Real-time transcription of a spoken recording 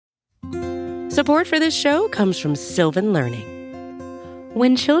Support for this show comes from Sylvan Learning.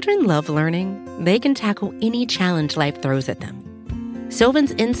 When children love learning, they can tackle any challenge life throws at them.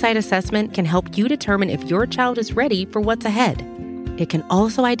 Sylvan's Insight Assessment can help you determine if your child is ready for what's ahead. It can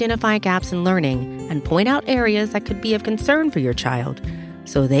also identify gaps in learning and point out areas that could be of concern for your child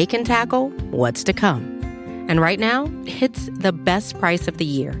so they can tackle what's to come. And right now, it's the best price of the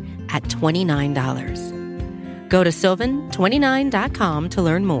year at $29. Go to sylvan29.com to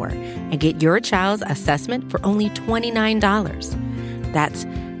learn more and get your child's assessment for only $29. That's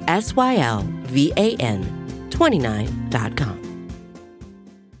SYLVAN 29.com.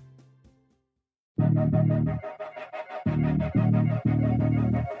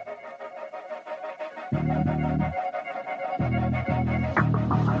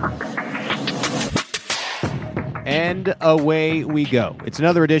 And away we go. It's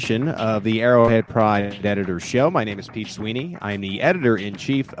another edition of the Arrowhead Pride Editor Show. My name is Pete Sweeney. I'm the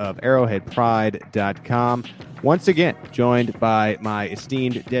editor-in-chief of arrowheadpride.com. Once again, joined by my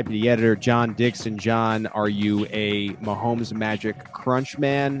esteemed deputy editor, John Dixon. John, are you a Mahomes Magic Crunch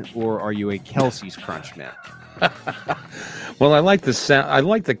man or are you a Kelsey's Crunch man? Well, I like the sound. I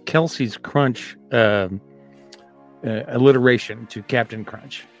like the Kelsey's Crunch alliteration to Captain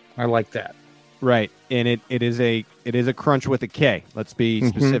Crunch. I like that. Right, and it is a crunch with a K. Let's be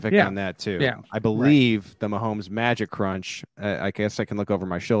specific on that too. Yeah, I believe the Mahomes Magic Crunch. I guess I can look over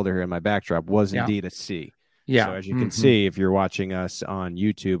my shoulder here in my backdrop. Was indeed a C. Yeah. So as you can see, if you're watching us on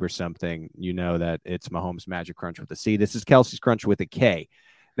YouTube or something, you know that it's Mahomes Magic Crunch with a C. This is Kelsey's Crunch with a K.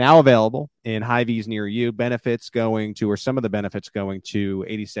 Now available in Hy-Vees near you. Benefits going to, or some of the benefits going to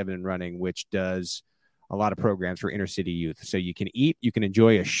 87 and Running, which does a lot of programs for inner city youth. So you can eat, you can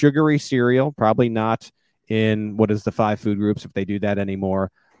enjoy a sugary cereal, probably not in what is the 5 food groups if they do that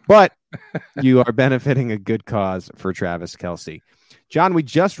anymore, but you are benefiting a good cause for Travis Kelce. John, we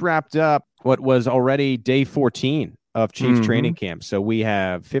just wrapped up what was already day 14 of Chiefs training camp. So we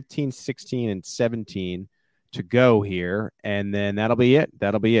have 15, 16, and 17 to go here, and then that'll be it.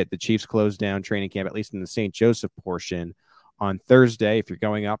 The Chiefs close down training camp, at least in the St. Joseph portion, on Thursday. If you're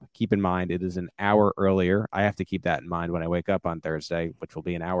going up, keep in mind it is an hour earlier. I have to keep that in mind when I wake up on Thursday, which will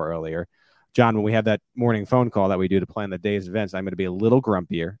be an hour earlier. John, when we have that morning phone call that we do to plan the day's events, I'm going to be a little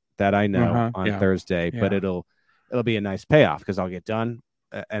grumpier, that I know, on Thursday, but it'll be a nice payoff because I'll get done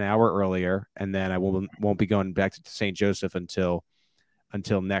an hour earlier, and then I won't be going back to St. Joseph until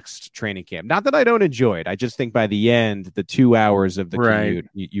next training camp. Not that I don't enjoy it. I just think by the end, the 2 hours of the commute,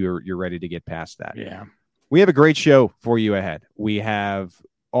 you're ready to get past that. Yeah. We have a great show for you ahead. We have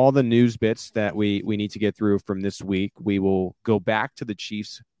all the news bits that we need to get through from this week. We will go back to the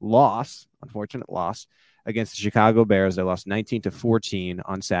Chiefs' unfortunate loss against the Chicago Bears. They lost 19-14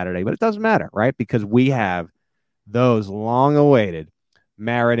 on Saturday, but it doesn't matter, right? Because we have those long-awaited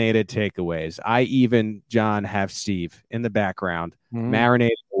marinated takeaways. I even, John, have Steve in the background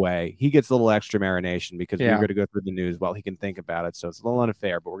marinating away. He gets a little extra marination because we're going to go through the news while he can think about it. So it's a little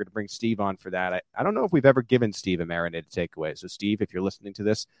unfair, but we're going to bring Steve on for that. I don't know if we've ever given Steve a marinated takeaway. So Steve, if you're listening to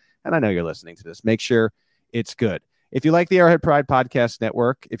this, and I know you're listening to this, make sure it's good. If you like the Arrowhead Pride Podcast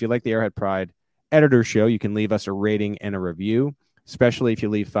Network, if you like the Arrowhead Pride Editor Show, you can leave us a rating and a review, especially if you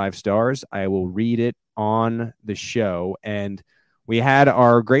leave 5 stars. I will read it on the show. And we had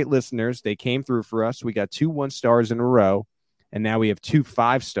our great listeners. They came through for us. We got 2 1-stars in a row, and now we have 2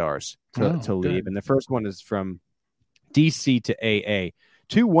 5-stars to leave. Good. And the first one is from DC to AA.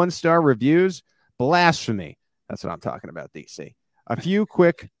 2 1-star reviews. Blasphemy. That's what I'm talking about, DC. A few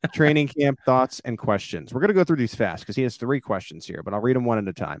quick training camp thoughts and questions. We're going to go through these fast because he has 3 questions here, but I'll read them one at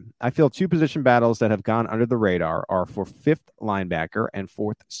a time. I feel 2 position battles that have gone under the radar are for 5th linebacker and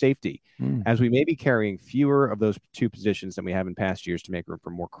 4th safety, as we may be carrying fewer of those 2 positions than we have in past years to make room for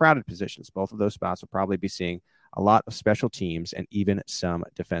more crowded positions. Both of those spots will probably be seeing a lot of special teams and even some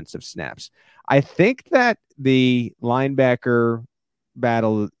defensive snaps. I think that the linebacker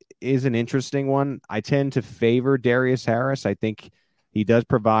battle is an interesting one. I tend to favor Darius Harris. I think he does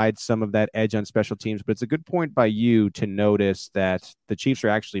provide some of that edge on special teams, but it's a good point by you to notice that the Chiefs are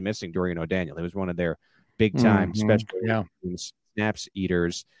actually missing Dorian O'Daniel. He was one of their big-time special teams snaps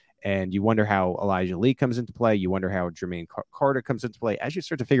eaters, and you wonder how Elijah Lee comes into play. You wonder how Jermaine Carter comes into play. As you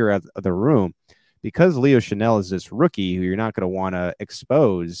start to figure out the room, because Leo Chanel is this rookie who you're not going to want to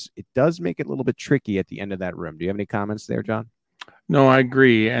expose, it does make it a little bit tricky at the end of that room. Do you have any comments there, John? No, I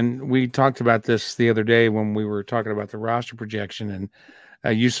agree. And we talked about this the other day when we were talking about the roster projection,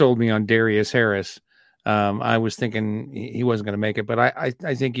 and you sold me on Darius Harris. I was thinking he wasn't going to make it, but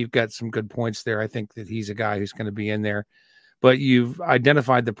I think you've got some good points there. I think that he's a guy who's going to be in there. But you've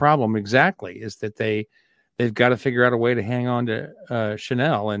identified the problem exactly, is that they they've got to figure out a way to hang on to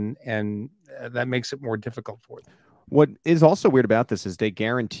Chanel, and that makes it more difficult for them. What is also weird about this is they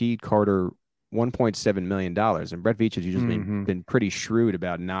guaranteed Carter $1.7 million, and Brett Veach has usually been pretty shrewd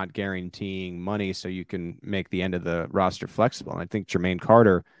about not guaranteeing money so you can make the end of the roster flexible. And I think Jermaine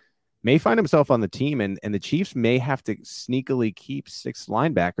Carter may find himself on the team, and the Chiefs may have to sneakily keep 6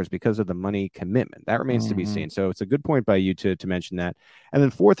 linebackers because of the money commitment. That remains to be seen. So it's a good point by you to mention that. And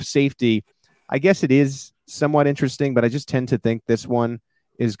then fourth, safety. I guess it is somewhat interesting, but I just tend to think this one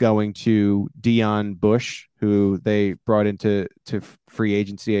is going to Dion Bush, who they brought into free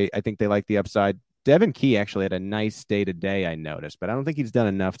agency. I think they like the upside. Devin Key actually had a nice day-to-day, I noticed, but I don't think he's done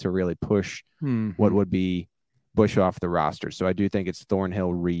enough to really push what would be Bush off the roster. So I do think it's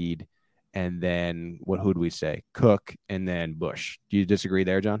Thornhill, Reed, and then who do we say? Cook, and then Bush. Do you disagree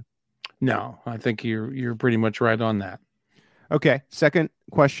there, John? No, I think you're pretty much right on that. Okay, second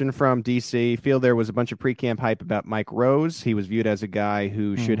question from DC. Feel there was a bunch of pre-camp hype about Mike Rose. He was viewed as a guy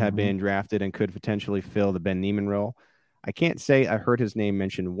who should have been drafted and could potentially fill the Ben Neiman role. I can't say I heard his name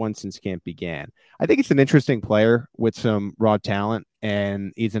mentioned once since camp began. I think it's an interesting player with some raw talent,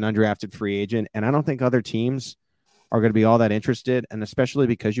 and he's an undrafted free agent, and I don't think other teams are going to be all that interested, and especially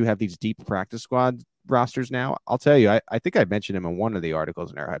because you have these deep practice squad rosters now. I'll tell you, I think I mentioned him in one of the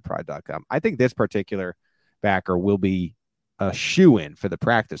articles in arrowheadpride.com. I think this particular backer will be a shoe-in for the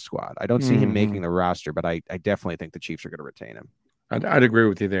practice squad. I don't see him making the roster, but I definitely think the Chiefs are going to retain him. I'd agree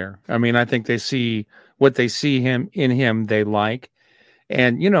with you there. I mean, I think they see what they see in him, they like.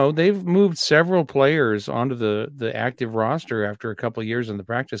 And, they've moved several players onto the active roster after a couple of years in the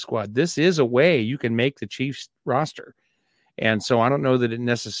practice squad. This is a way you can make the Chiefs roster. And so I don't know that it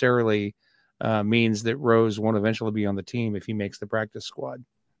necessarily means that Rose won't eventually be on the team if he makes the practice squad.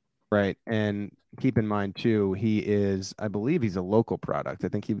 Right. And keep in mind, too, I believe he's a local product. I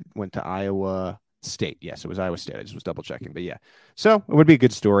think he went to Iowa State. Yes, it was Iowa State. I just was double checking. But yeah, so it would be a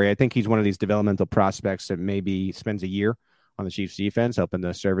good story. I think he's one of these developmental prospects that maybe spends a year on the Chiefs defense, helping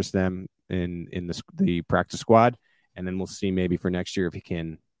to service them in the practice squad. And then we'll see maybe for next year if he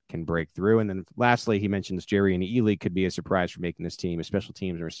can break through. And then lastly, he mentions Jerry and Ely could be a surprise for making this team, his special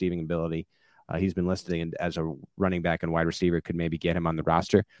teams and receiving ability. He's been listed as a running back and wide receiver, could maybe get him on the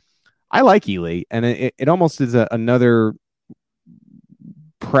roster. I like Ely, and it almost is another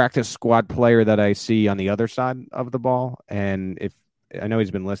practice squad player that I see on the other side of the ball. And if I know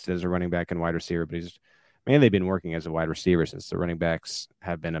he's been listed as a running back and wide receiver, but he's mainly been working as a wide receiver since the running backs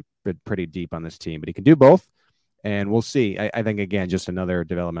have been pretty deep on this team. But he can do both, and we'll see. I think, again, just another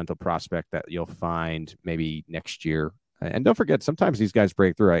developmental prospect that you'll find maybe next year. And don't forget, sometimes these guys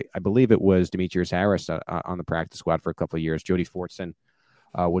break through. I believe it was Demetrius Harris on the practice squad for a couple of years. Jody Fortson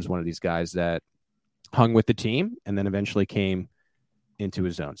was one of these guys that hung with the team and then eventually came into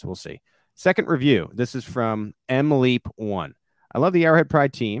his own. So we'll see. Second review. This is from MLeap1. I love the Arrowhead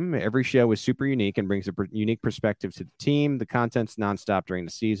Pride team. Every show is super unique and brings a unique perspective to the team. The content's nonstop during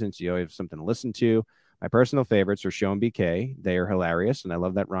the season, so you always have something to listen to. My personal favorites are Show and BK. They are hilarious, and I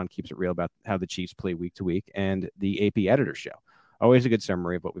love that Ron keeps it real about how the Chiefs play week to week, and the AP Editor Show. Always a good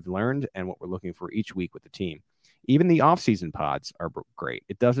summary of what we've learned and what we're looking for each week with the team. Even the off-season pods are great.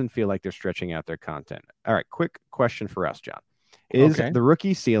 It doesn't feel like they're stretching out their content. All right, quick question for us, John. Is the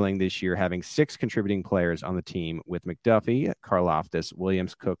rookie ceiling this year having 6 contributing players on the team with McDuffie, Karlaftis,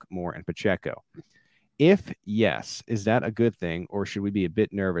 Williams, Cook, Moore, and Pacheco? If yes, is that a good thing, or should we be a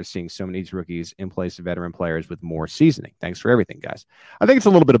bit nervous seeing so many of these rookies in place of veteran players with more seasoning? Thanks for everything, guys. I think it's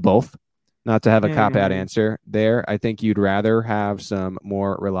a little bit of both. Not to have a cop-out answer there. I think you'd rather have some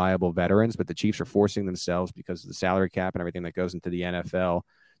more reliable veterans, but the Chiefs are forcing themselves because of the salary cap and everything that goes into the NFL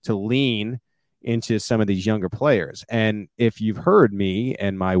to lean into some of these younger players. And if you've heard me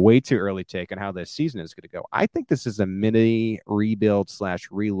and my way too early take on how this season is going to go, I think this is a mini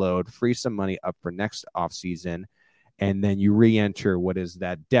rebuild/reload, free some money up for next offseason, and then you re-enter what is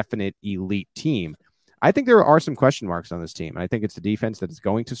that definite elite team. I think there are some question marks on this team. I think it's the defense that is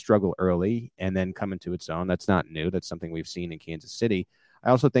going to struggle early and then come into its own. That's not new. That's something we've seen in Kansas City.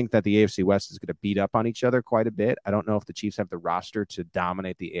 I also think that the AFC West is going to beat up on each other quite a bit. I don't know if the Chiefs have the roster to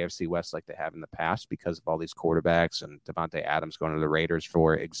dominate the AFC West like they have in the past because of all these quarterbacks and Devontae Adams going to the Raiders,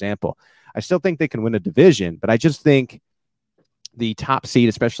 for example. I still think they can win a division, but I just think the top seed,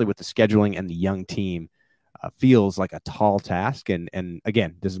 especially with the scheduling and the young team, feels like a tall task. And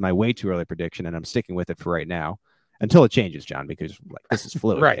again, this is my way too early prediction, and I'm sticking with it for right now until it changes, John, because this is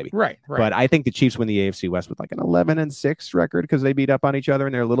fluid, baby. Right. But I think the Chiefs win the AFC West with like an 11-6 record because they beat up on each other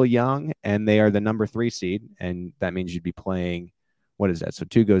and they're a little young, and they are the number 3 seed, and that means you'd be playing. What is that? So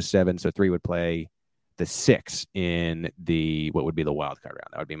 2 goes 7, so 3 would play the 6 in what would be the wild card round.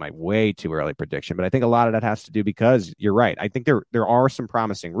 That would be my way too early prediction. But I think a lot of that has to do because you're right. I think there are some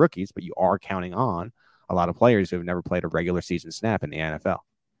promising rookies, but you are counting on a lot of players who have never played a regular season snap in the NFL.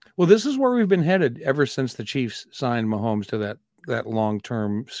 Well, this is where we've been headed ever since the Chiefs signed Mahomes to that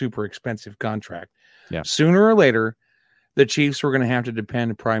long-term, super expensive contract. Yeah. Sooner or later, the Chiefs were going to have to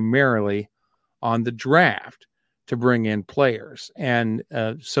depend primarily on the draft to bring in players. And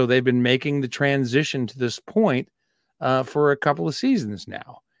so they've been making the transition to this point for a couple of seasons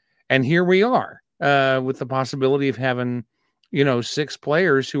now. And here we are with the possibility of having, 6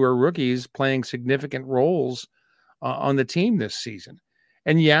 players who are rookies playing significant roles on the team this season.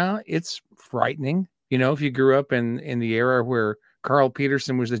 And yeah, it's frightening. If you grew up in the era where Carl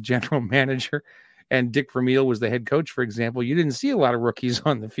Peterson was the general manager and Dick Vermeil was the head coach, for example, you didn't see a lot of rookies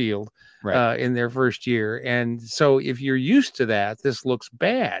on the field in their first year. And so if you're used to that, this looks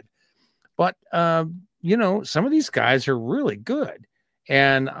bad. But, some of these guys are really good.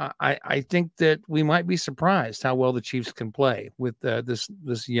 And I think that we might be surprised how well the Chiefs can play with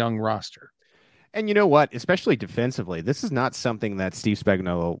this young roster. And you know what? Especially defensively, this is not something that Steve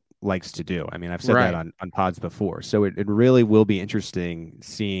Spagnuolo likes to do. I mean, I've said that on pods before. So it really will be interesting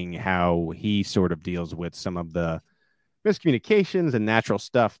seeing how he sort of deals with some of the miscommunications and natural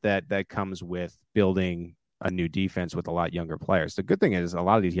stuff that comes with building a new defense with a lot younger players. The good thing is a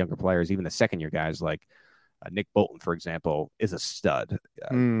lot of these younger players, even the second-year guys like Nick Bolton, for example, is a stud.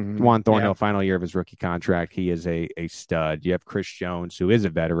 Juan Thornhill, final year of his rookie contract, he is a stud. You have Chris Jones, who is a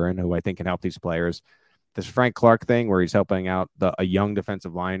veteran, who I think can help these players. This Frank Clark thing where he's helping out a young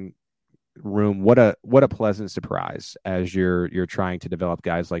defensive line room. What a pleasant surprise as you're trying to develop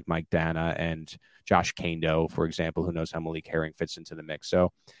guys like Mike Dana and Josh Kando, for example, who knows how Malik Herring fits into the mix.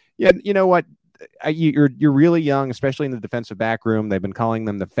 So, yeah, you know what? You're really young, especially in the defensive back room. They've been calling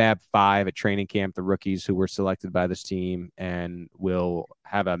them the Fab Five at training camp, the rookies who were selected by this team and will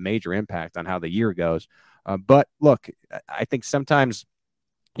have a major impact on how the year goes. But look, I think sometimes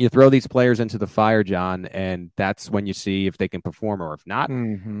you throw these players into the fire, John, and that's when you see if they can perform or if not.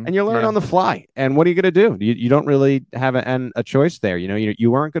 And you learn on the fly. And what are you going to do? You don't really have a choice there.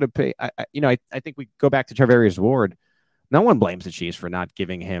 You weren't going to pay. I think we go back to Charvarius Ward. No one blames the Chiefs for not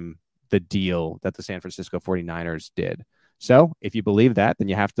giving him the deal that the San Francisco 49ers did. So if you believe that, then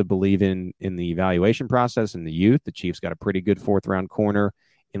you have to believe in the evaluation process and the youth. The Chiefs got a pretty good 4th-round corner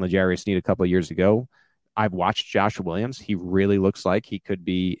in L'Jarius Sneed a couple of years ago. I've watched Josh Williams. He really looks like he could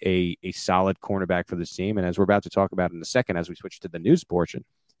be a solid cornerback for this team. And as we're about to talk about in a second, as we switch to the news portion,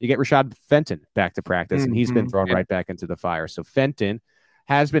 you get Rashad Fenton back to practice, and he's been thrown right back into the fire. So Fenton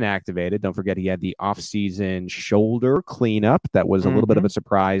has been activated. Don't forget he had the offseason shoulder cleanup. That was a little bit of a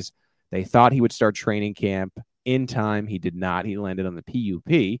surprise. They thought he would start training camp in time. He did not. He landed on the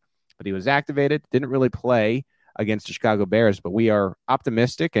PUP, but he was activated, didn't really play against the Chicago Bears, but we are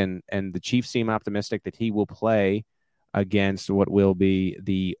optimistic, and the Chiefs seem optimistic that he will play against what will be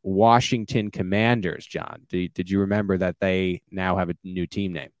the Washington Commanders, John. Did you remember that they now have a new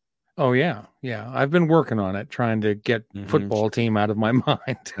team name? Oh, yeah. Yeah. I've been working on it, trying to get football team out of my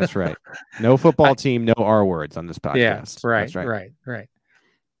mind. That's right. No football team, no R words on this podcast. Yeah, right.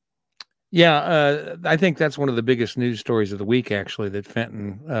 Yeah, I think that's one of the biggest news stories of the week, actually, that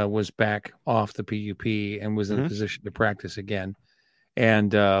Fenton was back off the PUP and was in a position to practice again.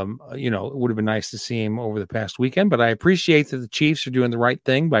 And, it would have been nice to see him over the past weekend, but I appreciate that the Chiefs are doing the right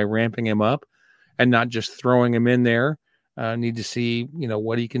thing by ramping him up and not just throwing him in there. Need to see,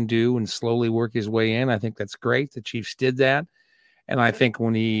 what he can do and slowly work his way in. I think that's great. The Chiefs did that. And I think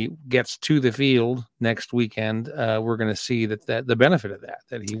when he gets to the field next weekend, we're going to see that the benefit of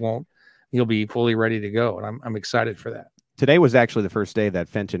that he'll be fully ready to go. And I'm excited for that. Today was actually the first day that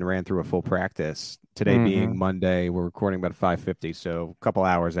Fenton ran through a full practice. Today being Monday, we're recording about 5:50, so a couple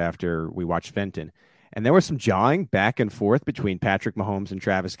hours after we watched Fenton. And there was some jawing back and forth between Patrick Mahomes and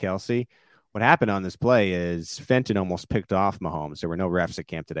Travis Kelce. What happened on this play is Fenton almost picked off Mahomes. There were no refs at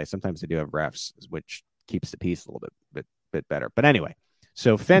camp today. Sometimes they do have refs, which keeps the peace a little bit better. But anyway,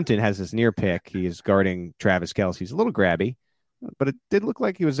 so Fenton has this near pick. He is guarding Travis Kelce. He's a little grabby, but it did look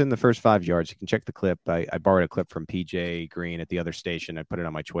like he was in the first 5 yards. You can check the clip. I borrowed a clip from PJ Green at the other station. I put it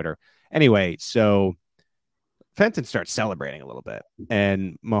on my Twitter. Anyway, so Fenton starts celebrating a little bit.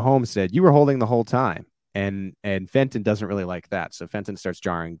 And Mahomes said, "You were holding the whole time." And Fenton doesn't really like that. So Fenton starts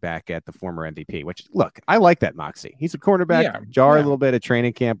jarring back at the former MVP, which, look, I like that moxie. He's a quarterback, a little bit at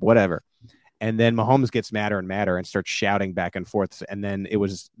training camp, whatever. And then Mahomes gets madder and madder and starts shouting back and forth. And then it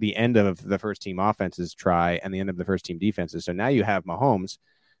was the end of the first team offenses try and the end of the first team defenses. So now you have Mahomes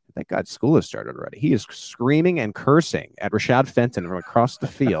Thank God school has started already. He is screaming and cursing at Rashad Fenton from across the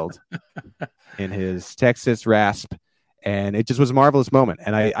field in his Texas rasp. And it just was a marvelous moment.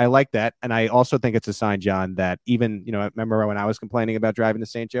 And I like that. And I also think it's a sign, John, that even, I remember when I was complaining about driving to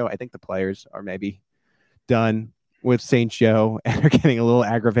St. Joe, I think the players are maybe done with St. Joe and are getting a little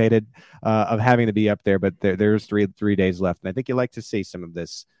aggravated of having to be up there. But there's three days left. And I think you like to see some of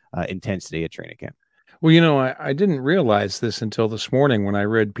this intensity at training camp. Well, I didn't realize this until this morning when I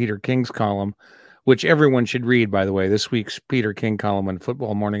read Peter King's column, which everyone should read, by the way. This week's Peter King column on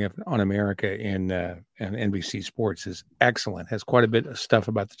Football Morning on America in NBC Sports is excellent. Has quite a bit of stuff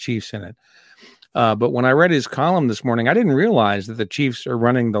about the Chiefs in it. But when I read his column this morning, I didn't realize that the Chiefs are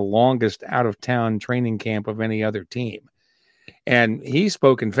running the longest out-of-town training camp of any other team. And he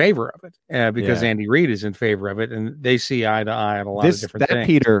spoke in favor of it because Andy Reid is in favor of it, and they see eye to eye on a lot of different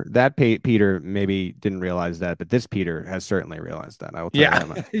things. Peter maybe didn't realize that, but this Peter has certainly realized that. I will tell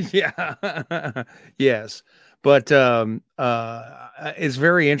you that. Yes. But it's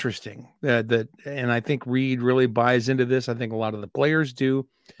very interesting that, and I think Reid really buys into this. I think a lot of the players do,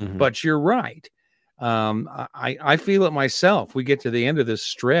 but you're right. I feel it myself. We get to the end of this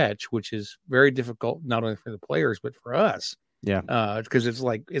stretch, which is very difficult, not only for the players, but for us. Yeah. Because it's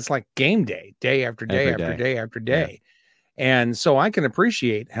like game day after day after day after day. Yeah. And so I can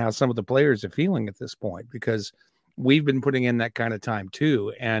appreciate how some of the players are feeling at this point, because we've been putting in that kind of time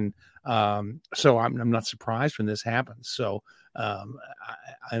too. And so I'm not surprised when this happens. So and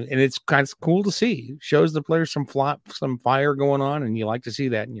it's kind of cool to see. Shows the players some fire going on, and you like to see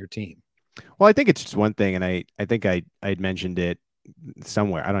that in your team. Well, I think it's just one thing, and I think I'd mentioned it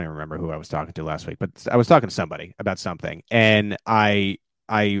somewhere. I don't even remember who I was talking to last week, but I was talking to somebody about something, and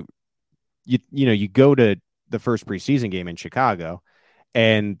you go to the first preseason game in Chicago,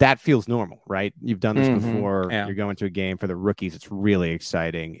 and that feels normal, right? You've done this before. Yeah. You're going to a game for the rookies. It's really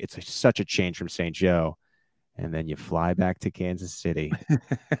exciting. It's such a change from St. Joe. And then you fly back to Kansas City,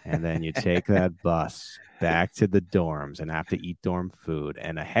 and then you take that bus back to the dorms and have to eat dorm food.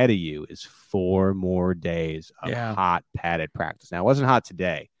 And ahead of you is 4 more days of hot padded practice. Now, it wasn't hot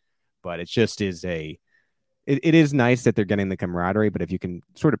today, but it just is it is nice that they're getting the camaraderie. But if you can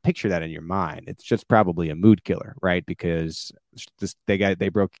sort of picture that in your mind, it's just probably a mood killer, right? Because they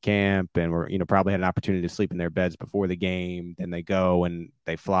broke camp and were, probably had an opportunity to sleep in their beds before the game. Then they go and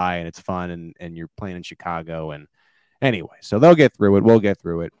they fly, and it's fun, and you're playing in Chicago. And anyway, so they'll get through it. We'll get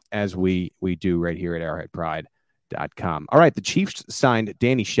through it, as we do right here at arrowheadpride.com. All right, the Chiefs signed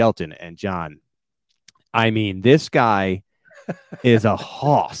Danny Shelton, and John, I mean, this guy is a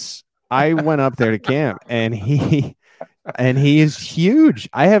hoss. I went up there to camp, and he is huge.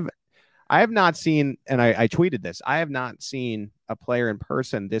 I have not seen, and I tweeted this, I have not seen a player in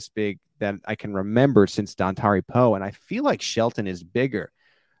person this big that I can remember since Dontari Poe, and I feel like Shelton is bigger.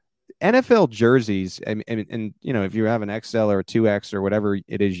 NFL jerseys, and if you have an XL or a 2X or whatever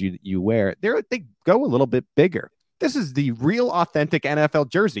it is you wear, they go a little bit bigger. This is the real authentic NFL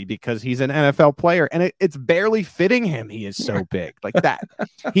jersey because he's an NFL player, and it's barely fitting him. He is so big like that.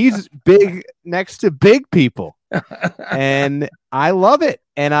 He's big next to big people, and I love it.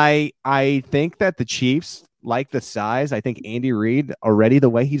 And I think that the Chiefs like the size. I think Andy Reid already, the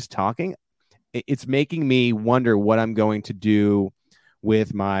way he's talking, it's making me wonder what I'm going to do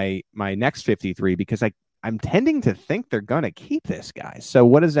with my next 53, because I'm tending to think they're going to keep this guy. So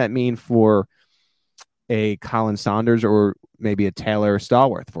what does that mean for a Colin Saunders or maybe a Taylor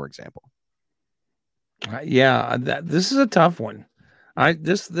Stallworth, for example? This is a tough one.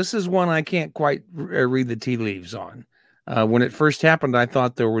 This is one I can't quite read the tea leaves on. When it first happened, I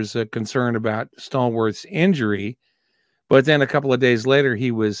thought there was a concern about Stallworth's injury, but then a couple of days later,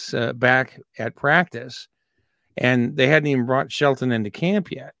 he was back at practice, and they hadn't even brought Shelton into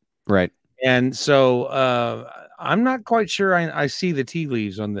camp yet. Right. And so I'm not quite sure I see the tea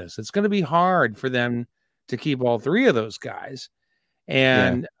leaves on this. It's going to be hard for them to keep all 3 of those guys.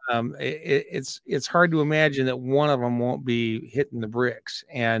 And it's hard to imagine that one of them won't be hitting the bricks.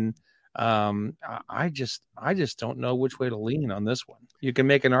 And I just don't know which way to lean on this one. You can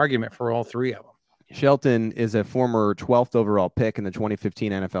make an argument for all 3 of them. Shelton is a former 12th overall pick in the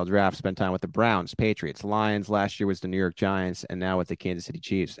 2015 NFL draft, spent time with the Browns, Patriots, Lions. Last year was the New York Giants, and now with the Kansas City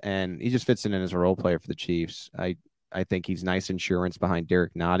Chiefs. And he just fits in as a role player for the Chiefs. I think he's nice insurance behind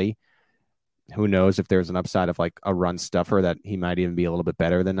Derek Nottie. Who knows if there's an upside of like a run stuffer that he might even be a little bit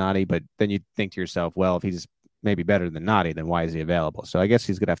better than Nottie. But then you think to yourself, well, if he's maybe better than Nottie, then why is he available? So I guess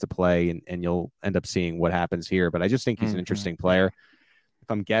he's going to have to play, and you'll end up seeing what happens here. But I just think he's an interesting player. If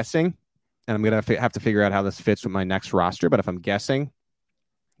I'm guessing, and I'm going to have to figure out how this fits with my next roster, but if I'm guessing,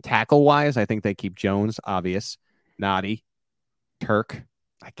 tackle-wise, I think they keep Jones, obvious, Nottie, Turk,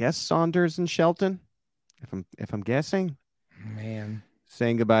 I guess Saunders and Shelton, if I'm guessing. Man.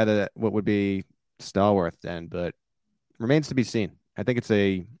 Saying goodbye to what would be Stallworth then, but remains to be seen. I think it's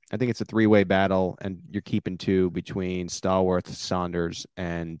a three-way battle, and you're keeping two between Stallworth, Saunders,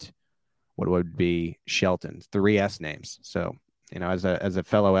 and what would be Shelton. Three S names. So, as a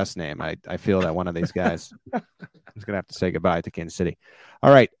fellow S name, I feel that one of these guys is going to have to say goodbye to Kansas City.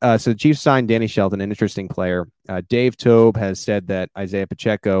 All right. So the Chiefs signed Danny Shelton, an interesting player. Dave Tobe has said that Isaiah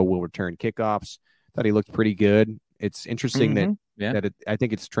Pacheco will return kickoffs. Thought he looked pretty good. It's interesting I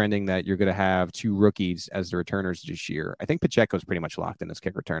think it's trending that you're going to have two rookies as the returners this year. I think Pacheco's pretty much locked in as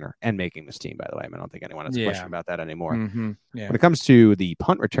kick returner and making this team, by the way. I don't think anyone has a question about that anymore. Yeah. When it comes to the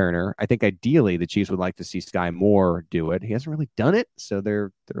punt returner, I think ideally the Chiefs would like to see Sky Moore do it. He hasn't really done it, so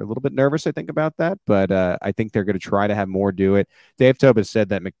they're a little bit nervous, I think, about that. But I think they're going to try to have Moore do it. Dave Tobe has said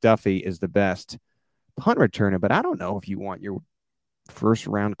that McDuffie is the best punt returner, but I don't know if you want your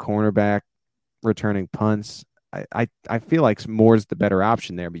first-round cornerback returning punts. I feel like Moore's the better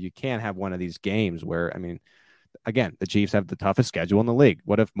option there, but you can't have one of these games where, again, the Chiefs have the toughest schedule in the league.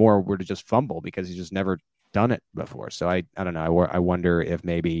 What if Moore were to just fumble because he's just never done it before? So I don't know. I wonder if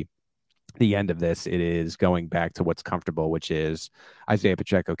maybe the end of this, it is going back to what's comfortable, which is Isaiah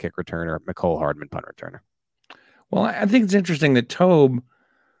Pacheco kick returner, Mecole Hardman punt returner. Well, I think it's interesting that Tobe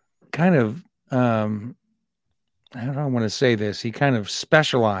kind of, I don't want to say this. He kind of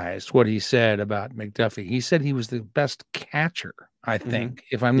specialized what he said about McDuffie. He said he was the best catcher, I think,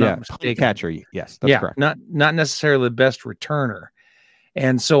 if I'm not mistaken. Catcher, yes, that's correct. Not necessarily the best returner.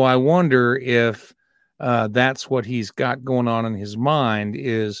 And so I wonder if that's what he's got going on in his mind,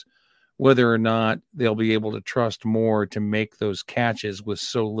 is whether or not they'll be able to trust Moore to make those catches with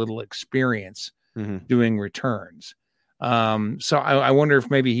so little experience doing returns. So I wonder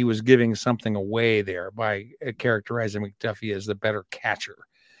if maybe he was giving something away there by characterizing McDuffie as the better catcher.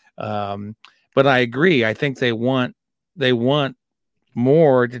 But I agree. I think they want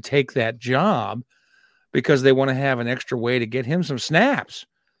Moore to take that job because they want to have an extra way to get him some snaps.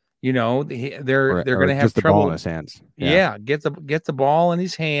 They're going to have the trouble ball in his hands. Get the ball in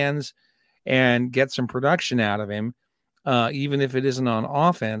his hands and get some production out of him. Even if it isn't on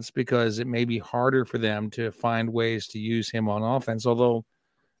offense, because it may be harder for them to find ways to use him on offense, although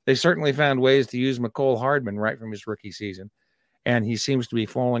they certainly found ways to use Mecole Hardman right from his rookie season, and he seems to be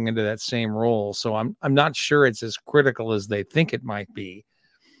falling into that same role. So I'm not sure it's as critical as they think it might be.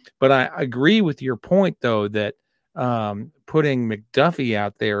 But I agree with your point, though, that putting McDuffie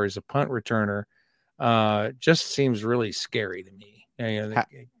out there as a punt returner just seems really scary to me.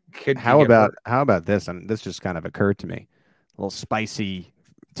 How about this? And this just kind of occurred to me. A little spicy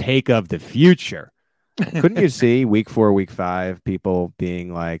take of the future. Couldn't you see week 4, week 5, people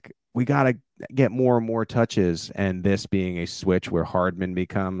being like, we got to get more and more touches, and this being a switch where Hardman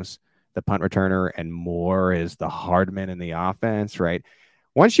becomes the punt returner and Moore is the Hardman in the offense, right?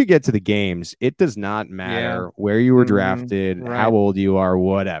 Once you get to the games, it does not matter where you were drafted, how old you are,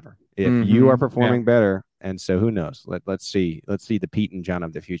 whatever. If you are performing better, and so who knows? Let's see the Pete and John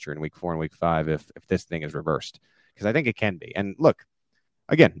of the future in week 4 and week 5 if this thing is reversed, because I think it can be. And look,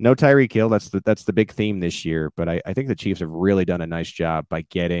 again, no Tyreek Hill. That's the big theme this year. But I think the Chiefs have really done a nice job by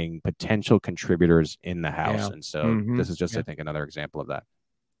getting potential contributors in the house. And so this is just, I think, another example of that.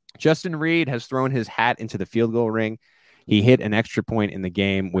 Justin Reed has thrown his hat into the field goal ring. He hit an extra point in the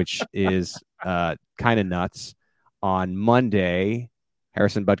game, which is kind of nuts. On Monday,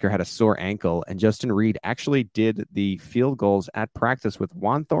 Harrison Butker had a sore ankle, and Justin Reed actually did the field goals at practice with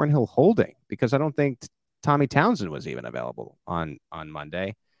Juan Thornhill holding, because I don't think Tommy Townsend was even available on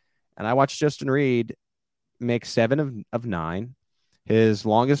Monday. And I watched Justin Reed make 7 of 9. His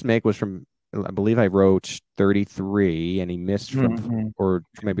longest make was from, I believe I wrote 33, and he missed from, or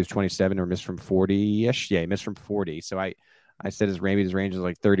maybe it was 27 or missed from 40-ish. Yeah, he missed from 40. So I said his range is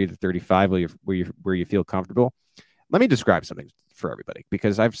like 30 to 35 where you feel comfortable. Let me describe something for everybody,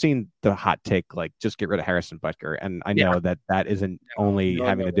 because I've seen the hot take, like, just get rid of Harrison Butker. And I know that isn't only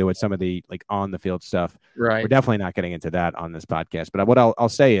having to do with some of the like on the field stuff. Right. We're definitely not getting into that on this podcast. But what I'll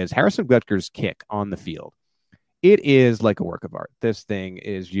say is Harrison Butker's kick on the field, it is like a work of art. This thing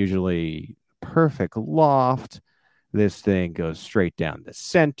is usually perfect loft. This thing goes straight down the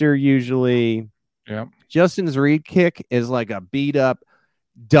center usually. Yeah. Justin's Reed kick is like a beat up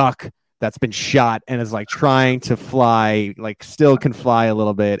duck that's been shot and is like trying to fly, like still can fly a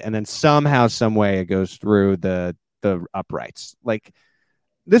little bit, and then somehow, some way it goes through the uprights. Like,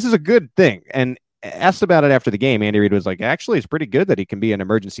 this is a good thing. And asked about it after the game, Andy Reid was like, actually, it's pretty good that he can be an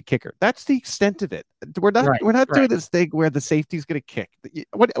emergency kicker. That's the extent of it. We're not doing this thing where the safety's going to kick.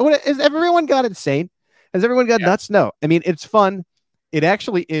 What has everyone got insane? Has everyone got nuts? No. I mean, it's fun. it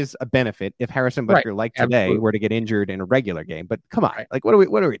actually is a benefit if Harrison Right. Butker, like today, Absolutely. were to get injured in a regular game. But come on, Right. like what are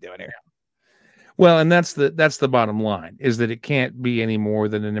we doing here? Well, and that's the bottom line, is that it can't be any more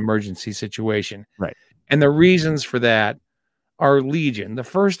than an emergency situation. Right. And the reasons for that are legion. The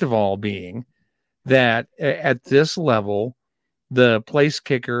first of all being that at this level, the place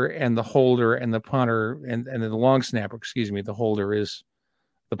kicker and the holder and the punter and the long snapper, the holder is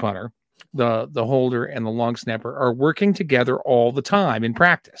the punter, the holder and the long snapper are working together all the time in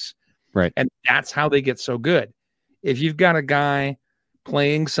practice. Right. And that's how they get so good. If you've got a guy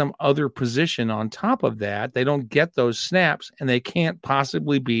playing some other position on top of that, they don't get those snaps and they can't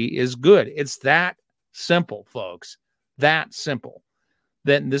possibly be as good. It's that simple, folks. That simple.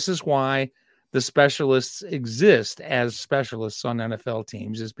 Then this is why the specialists exist as specialists on NFL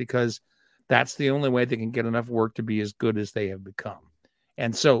teams, is because that's the only way they can get enough work to be as good as they have become.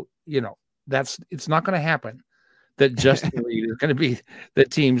 And so, it's not going to happen that Justin Reed is going to be the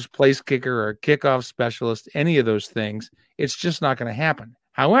team's place kicker or kickoff specialist, any of those things. It's just not going to happen.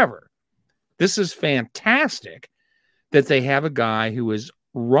 However, this is fantastic that they have a guy who is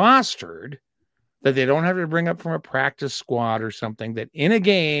rostered, that they don't have to bring up from a practice squad or something, that in a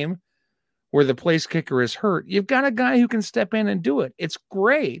game where the place kicker is hurt, you've got a guy who can step in and do it. It's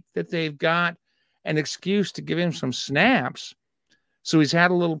great that they've got an excuse to give him some snaps. So he's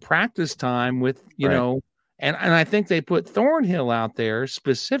had a little practice time with, and I think they put Thornhill out there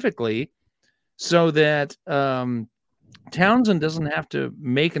specifically so that Townsend doesn't have to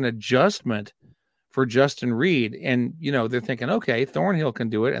make an adjustment for Justin Reed. And, they're thinking, okay, Thornhill can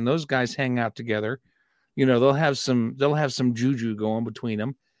do it. And those guys hang out together. They'll have some juju going between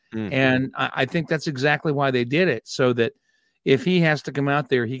them. Mm-hmm. And I think that's exactly why they did it, so that if he has to come out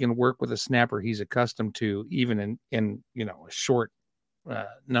there, he can work with a snapper he's accustomed to, even in a short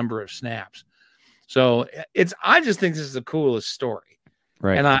number of snaps. So I just think this is the coolest story.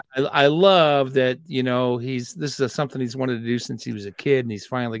 Right. And I love that, this is something he's wanted to do since he was a kid, and he's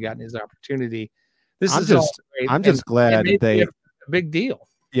finally gotten his opportunity. I'm just glad they a big deal.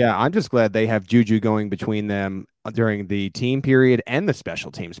 Yeah, I'm just glad they have juju going between them during the team period and the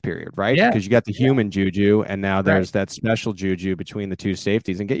special teams period, right? Yeah. Because you got the human juju, and now there's that special juju between the two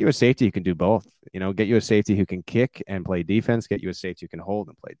safeties. And get you a safety who can do both. Get you a safety who can kick and play defense. Get you a safety who can hold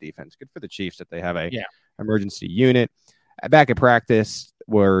and play defense. Good for the Chiefs that they have a emergency unit. Back at practice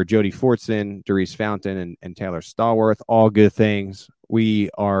were Jody Fortson, Doris Fountain, and Taylor Stallworth. All good things. We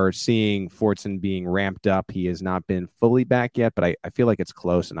are seeing Fortson being ramped up. He has not been fully back yet, but I feel like it's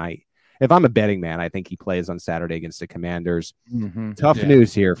close. And if I'm a betting man, I think he plays on Saturday against the Commanders. Mm-hmm. Tough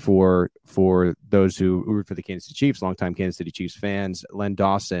news here for those who root for the Kansas City Chiefs, longtime Kansas City Chiefs fans. Len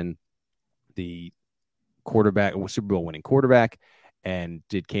Dawson, the quarterback, Super Bowl winning quarterback, and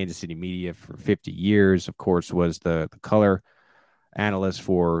did Kansas City media for 50 years. Of course, was the color analyst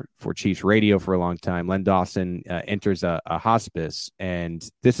for Chiefs radio for a long time. Len Dawson enters a hospice, and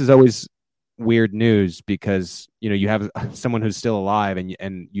this is always weird news because you have someone who's still alive,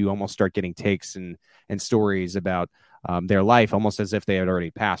 and you almost start getting takes and stories about their life almost as if they had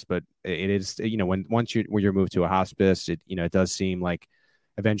already passed. But it is when you're moved to a hospice, it does seem like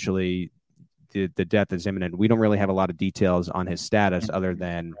eventually the death is imminent. We don't really have a lot of details on his status other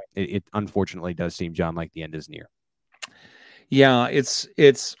than it unfortunately does seem, John, like the end is near. Yeah,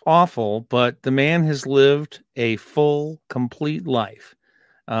 it's awful, but the man has lived a full, complete life.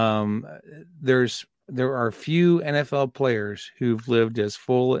 There are few NFL players who've lived as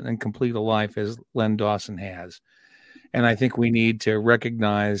full and complete a life as Len Dawson has. And I think we need to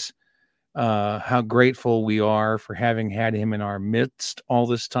recognize how grateful we are for having had him in our midst all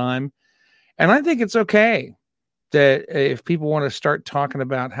this time. And I think it's okay that if people want to start talking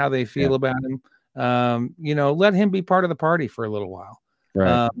about how they feel about him, let him be part of the party for a little while.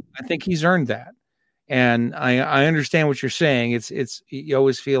 Right. I think he's earned that. And I understand what you're saying. It's you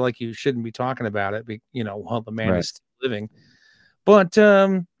always feel like you shouldn't be talking about it, while the man is still living. But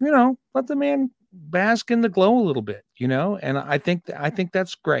let the man bask in the glow a little bit, and I think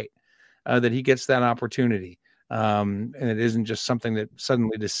that's great that he gets that opportunity. And it isn't just something that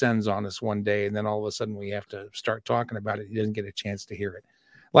suddenly descends on us one day, and then all of a sudden we have to start talking about it. He doesn't get a chance to hear it.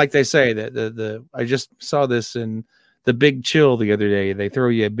 Like they say that I just saw this in The Big Chill the other day. They throw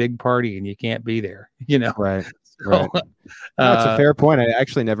you a big party and you can't be there, Right. So, right. That's a fair point. I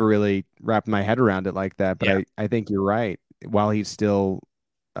actually never really wrapped my head around it like that, but I think you're right. While he's still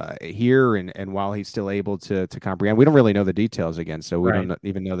here and while he's still able to comprehend, we don't really know the details again. So we don't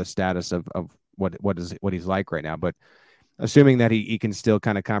even know the status of what he's like right now, but assuming that he can still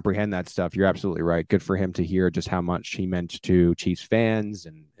kind of comprehend that stuff, you're absolutely right. Good for him to hear just how much he meant to Chiefs fans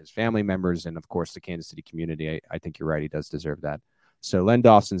and his family members and, of course, the Kansas City community. I think you're right. He does deserve that. So Len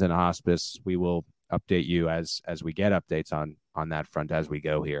Dawson's in a hospice. We will update you as we get updates on that front as we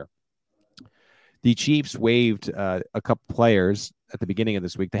go here. The Chiefs waived a couple players at the beginning of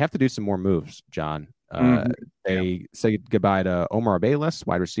this week. They have to do some more moves, John. They said goodbye to Omar Bayless,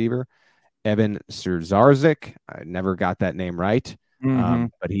 wide receiver, Evan Szczarzik. I never got that name right,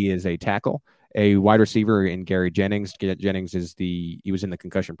 but he is a tackle. A wide receiver in Gary Jennings. Jennings he was in the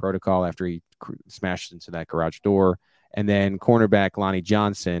concussion protocol after he smashed into that garage door. And then cornerback Lonnie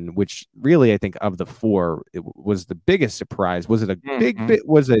Johnson, which really I think of the four, it was the biggest surprise. Was it a big bit?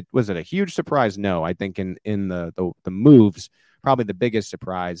 Was it a huge surprise? No, I think in the moves, probably the biggest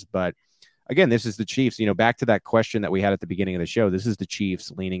surprise. But again, this is the Chiefs. Back to that question that we had at the beginning of the show. This is the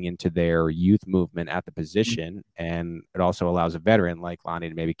Chiefs leaning into their youth movement at the position, and it also allows a veteran like Lonnie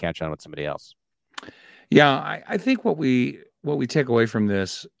to maybe catch on with somebody else. Yeah, I think what we take away from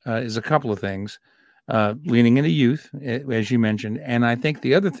this is a couple of things. Leaning into youth, as you mentioned. And I think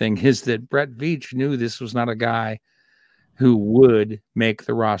the other thing is that Brett Veach knew this was not a guy who would make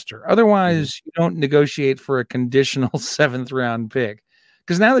the roster. Otherwise, you don't negotiate for a conditional 7th round pick,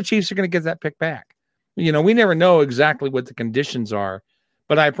 because now the Chiefs are going to get that pick back. We never know exactly what the conditions are,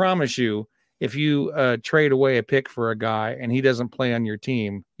 but I promise you, if you trade away a pick for a guy and he doesn't play on your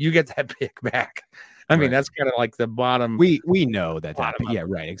team, you get that pick back. I mean, that's kind of like the bottom. We know that. Yeah,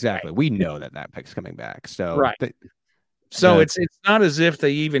 right. Exactly. Right. We know that pick's coming back. So, right. It's not as if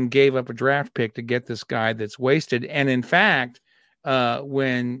they even gave up a draft pick to get this guy that's wasted. And in fact,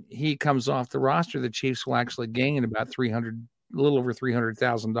 when he comes off the roster, the Chiefs will actually gain about a little over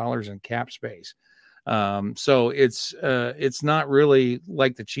 $300,000 in cap space. So it's not really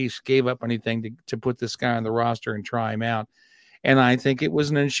like the Chiefs gave up anything to put this guy on the roster and try him out. And I think it was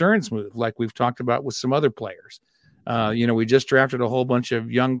an insurance move, like we've talked about with some other players. We just drafted a whole bunch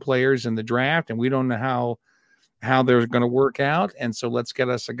of young players in the draft, and we don't know how they're going to work out. And so let's get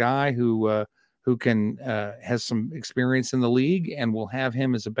us a guy who can has some experience in the league, and we'll have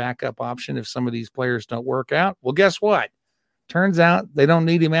him as a backup option if some of these players don't work out. Well, guess what? Turns out they don't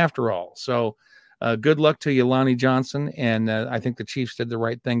need him after all. So good luck to you, Lonnie Johnson. And I think the Chiefs did the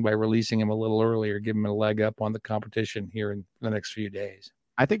right thing by releasing him a little earlier, give him a leg up on the competition here in the next few days.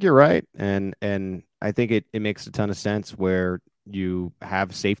 I think you're right. And I think it makes a ton of sense where you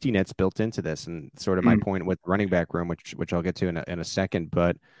have safety nets built into this, and sort of my point with running back room, which I'll get to in a second,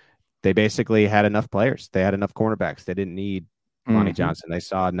 but they basically had enough players. They had enough cornerbacks. They didn't need Lonnie Johnson. They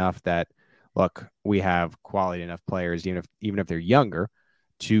saw enough that, look, we have quality enough players, even if they're younger,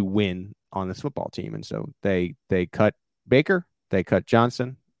 to win on this football team. And so they cut Baker, they cut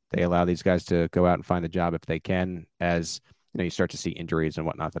Johnson, they allow these guys to go out and find a job if they can, as you start to see injuries and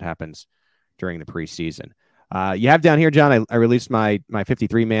whatnot that happens during the preseason. You have down here, John, I released my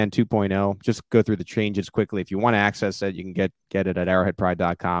 53-man 2.0. Just go through the changes quickly. If you want to access it, you can get it at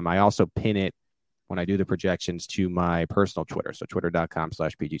arrowheadpride.com. I also pin it when I do the projections to my personal Twitter. So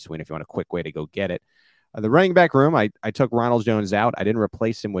twitter.com/PGSween if you want a quick way to go get it. The running back room, I took Ronald Jones out. I didn't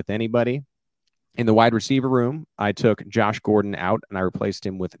replace him with anybody. In the wide receiver room, I took Josh Gordon out, and I replaced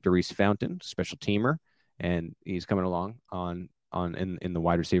him with Darius Fountain, special teamer, and he's coming along in the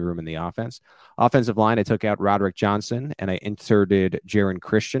wide receiver room in the offense. Offensive line, I took out Roderick Johnson, and I inserted Jaron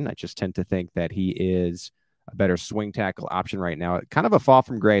Christian. I just tend to think that he is a better swing tackle option right now. Kind of a fall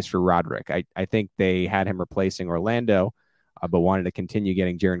from grace for Roderick. I think they had him replacing Orlando, but wanted to continue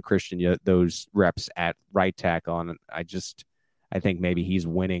getting Jaron Christian those reps at right tackle. And I think maybe he's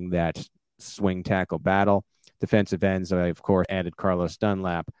winning that swing tackle battle. Defensive ends, I, of course, added Carlos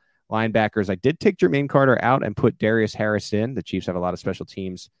Dunlap. Linebackers, I did take Jermaine Carter out and put Darius Harris in. The Chiefs have a lot of special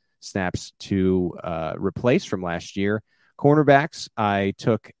teams snaps to replace from last year. Cornerbacks, I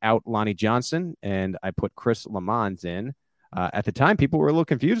took out Lonnie Johnson and I put Chris Lamons in. At the time, people were a little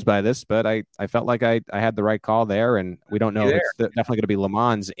confused by this, but I felt like I had the right call there, and we don't know if it's definitely going to be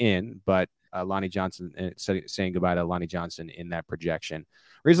Lamons in, but Lonnie Johnson, saying goodbye to Lonnie Johnson in that projection.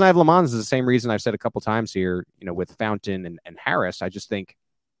 The reason I have Lamons is the same reason I've said a couple times here, with Fountain and Harris. I just think,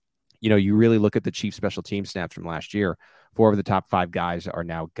 you really look at the Chiefs special team snaps from last year, 4 of the top 5 guys are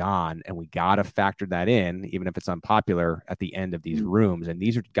now gone, and we got to factor that in, even if it's unpopular at the end of these rooms. And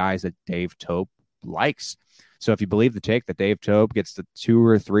these are guys that Dave Tope likes. So if you believe the take that Dave Tope gets the 2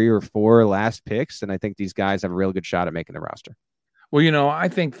 or 3 or 4 last picks, then I think these guys have a real good shot at making the roster. Well, I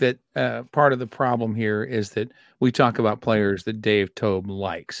think that part of the problem here is that we talk about players that Dave Tobe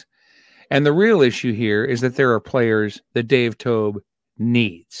likes. And the real issue here is that there are players that Dave Tobe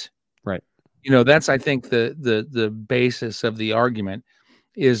needs. Right. That's, I think, the basis of the argument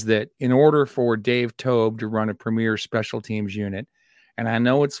is that in order for Dave Tobe to run a premier special teams unit, and I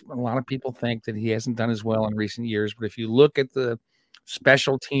know a lot of people think that he hasn't done as well in recent years, but if you look at the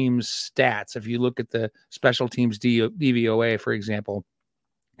special teams stats, if you look at the special teams DVOA, for example,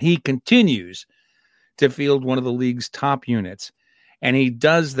 he continues to field one of the league's top units. And he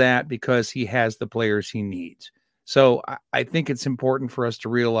does that because he has the players he needs. So I think it's important for us to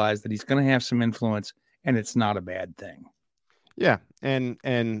realize that he's going to have some influence, and it's not a bad thing. Yeah.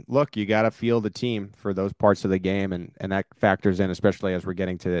 And look, you got to feel the team for those parts of the game. And that factors in, especially as we're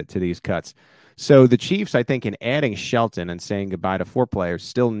getting to these cuts. So the Chiefs, I think, in adding Shelton and saying goodbye to 4 players,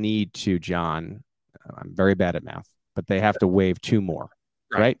 still need to, John, I'm very bad at math, but they have to waive 2 more,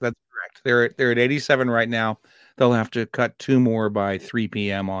 right? That's correct. They're at 87 right now. They'll have to cut 2 more by 3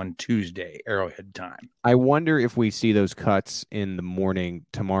 p.m. on Tuesday, Arrowhead time. I wonder if we see those cuts in the morning,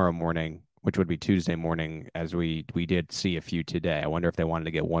 tomorrow morning, which would be Tuesday morning, as we did see a few today. I wonder if they wanted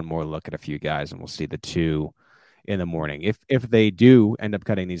to get one more look at a few guys, and we'll see the 2 in the morning. If they do end up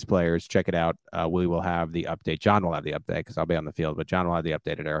cutting these players, check it out. We will have the update. John will have the update because I'll be on the field, but John will have the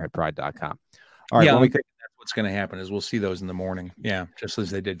update at arrowheadpride.com. All right. Yeah, that's what's going to happen is we'll see those in the morning. Yeah, just as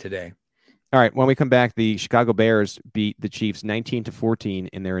they did today. All right. When we come back, the Chicago Bears beat the Chiefs 19-14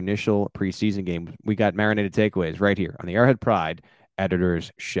 in their initial preseason game. We got Marinated Takeaways right here on the Arrowhead Pride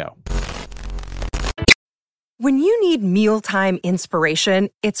Editors Show. When you need mealtime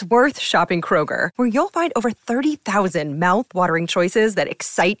inspiration, it's worth shopping Kroger, where you'll find over 30,000 mouth-watering choices that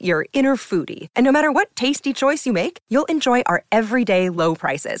excite your inner foodie. And no matter what tasty choice you make, you'll enjoy our everyday low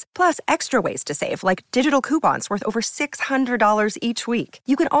prices, plus extra ways to save, like digital coupons worth over $600 each week.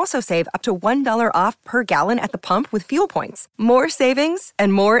 You can also save up to $1 off per gallon at the pump with fuel points. More savings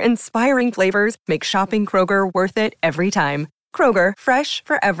and more inspiring flavors make shopping Kroger worth it every time. Kroger, fresh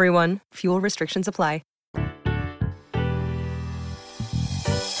for everyone. Fuel restrictions apply.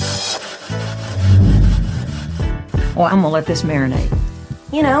 Well, I'm gonna let this marinate.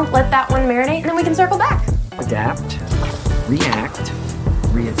 Let that one marinate, and then we can circle back. Adapt, react,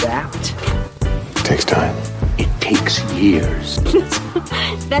 readapt. It takes time. It takes years.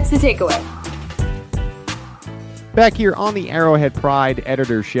 That's the takeaway. Back here on the Arrowhead Pride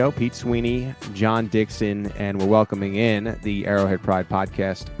Editor Show, Pete Sweeney, John Dixon, and we're welcoming in the Arrowhead Pride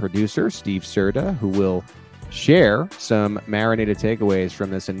podcast producer, Steve Serda, who will share some marinated takeaways from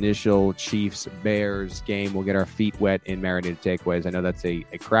this initial Chiefs-Bears game. We'll get our feet wet in marinated takeaways. I know that's a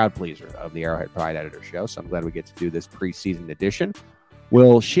crowd pleaser of the Arrowhead Pride Editor Show, so I'm glad we get to do this preseason edition.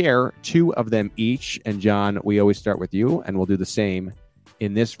 We'll share 2 of them each, and John, we always start with you, and we'll do the same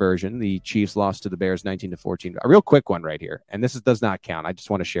in this version. The Chiefs lost to the Bears 19-14. A real quick one right here, and this does not count. I just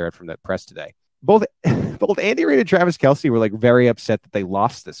want to share it from the press today. Both Andy Reid and Travis Kelce were like very upset that they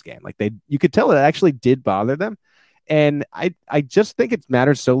lost this game. Like you could tell it actually did bother them. And I just think it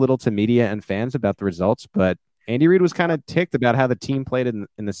matters so little to media and fans about the results. But Andy Reid was kind of ticked about how the team played in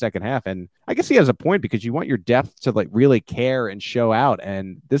the second half. And I guess he has a point because you want your depth to like really care and show out.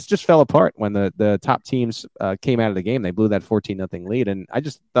 And this just fell apart when the top teams came out of the game. They blew that 14-0 lead. And I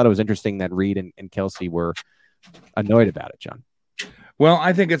just thought it was interesting that Reid and Kelce were annoyed about it, John. Well,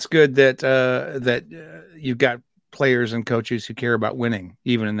 I think it's good that you've got players and coaches who care about winning,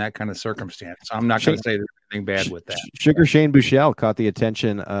 even in that kind of circumstance. So I'm not going to say there's anything bad with that. Sugar Shane Buechele caught the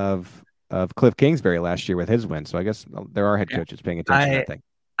attention of Cliff Kingsbury last year with his win. So I guess there are head coaches paying attention to that thing.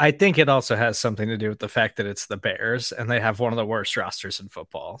 I think it also has something to do with the fact that it's the Bears and they have one of the worst rosters in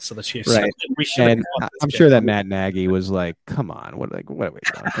football. So the Chiefs, right? And I'm sure that Matt Nagy was like, "Come on, what are we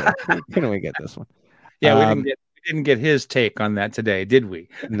doing? Can we get this one?" Yeah, we didn't get his take on that today, did we?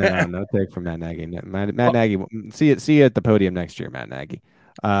 No take from Matt Nagy. Matt Nagy, see you at the podium next year, Matt Nagy.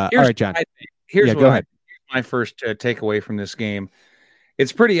 All right, John. Go ahead. Here's my first takeaway from this game.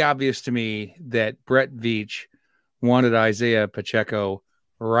 It's pretty obvious to me that Brett Veach wanted Isaiah Pacheco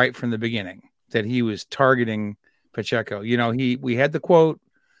right from the beginning, that he was targeting Pacheco. We had the quote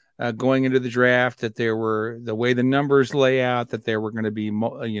going into the draft that there were, the way the numbers lay out, that there were going to be,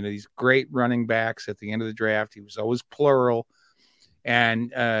 these great running backs at the end of the draft. He was always plural.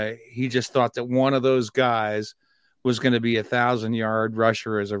 And he just thought that one of those guys was going to be 1,000-yard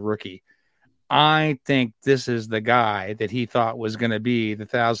rusher as a rookie. I think this is the guy that he thought was going to be the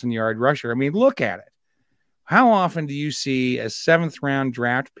 1,000-yard rusher. I mean, look at it. How often do you see a 7th-round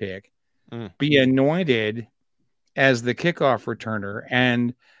draft pick be anointed as the kickoff returner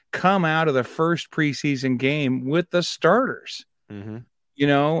and come out of the first preseason game with the starters? Mm-hmm.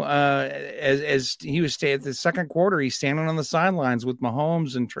 As he was staying at the second quarter, he's standing on the sidelines with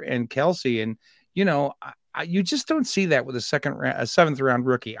Mahomes and Kelce. And, you just don't see that with a 7th-round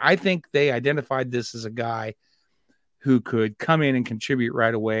rookie. I think they identified this as a guy who could come in and contribute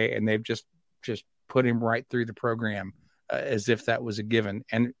right away, and they've just put him right through the program as if that was a given.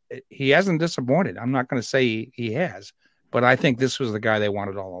 And he hasn't disappointed. I'm not going to say he has, but I think this was the guy they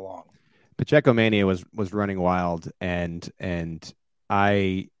wanted all along. Pacheco Mania was running wild, and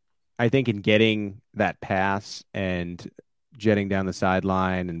I think in getting that pass and jetting down the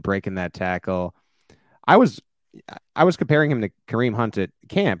sideline and breaking that tackle, I was comparing him to Kareem Hunt at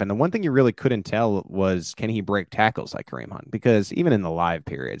camp, and the one thing you really couldn't tell was, can he break tackles like Kareem Hunt? Because even in the live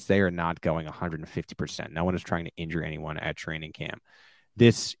periods, they are not going 150%. No one is trying to injure anyone at training camp.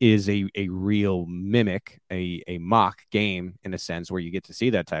 This is a real mimic, a mock game in a sense where you get to see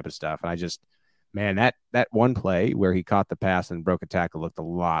that type of stuff. And I just, man, that one play where he caught the pass and broke a tackle looked a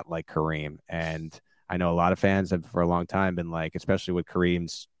lot like Kareem. And I know a lot of fans have for a long time been like, especially with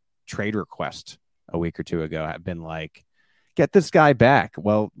Kareem's trade request a week or two ago, have been like, get this guy back.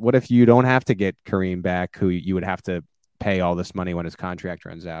 Well, what if you don't have to get Kareem back, who you would have to pay all this money when his contract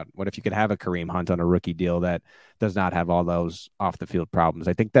runs out? What if you could have a Kareem Hunt on a rookie deal that does not have all those off the field problems?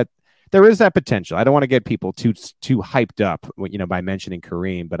 I think that there is that potential. I don't want to get people too hyped up, by mentioning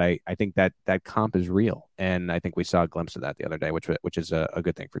Kareem, but I think that comp is real, and I think we saw a glimpse of that the other day, which is a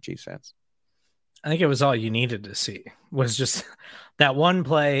good thing for Chiefs fans. I think it was all you needed to see, was just that one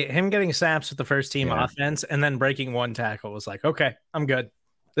play, him getting snaps with the first team offense and then breaking one tackle was like, okay, I'm good.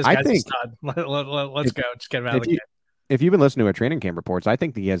 This guy's a stud. Let's go. Just get him out of the game. If you've been listening to our training camp reports, I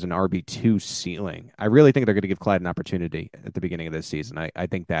think that he has an RB2 ceiling. I really think they're going to give Clyde an opportunity at the beginning of this season. I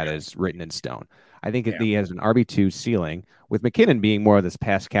think that is written in stone. I think he has an RB2 ceiling, with McKinnon being more of this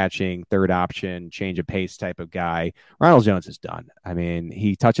pass-catching, third option, change of pace type of guy. Ronald Jones is done. I mean,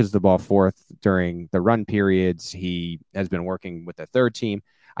 he touches the ball fourth during the run periods. He has been working with the third team.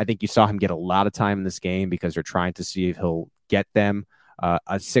 I think you saw him get a lot of time in this game because they're trying to see if he'll get them a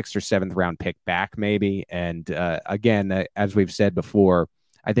 6th or 7th round pick back, maybe. And again, as we've said before,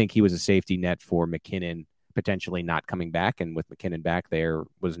 I think he was a safety net for McKinnon potentially not coming back. And with McKinnon back, there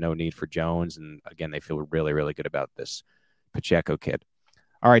was no need for Jones. And again, they feel really, really good about this Pacheco kid.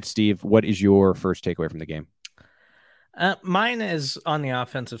 All right, Steve, what is your first takeaway from the game? Mine is on the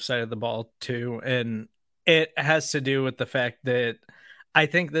offensive side of the ball too. And it has to do with the fact that I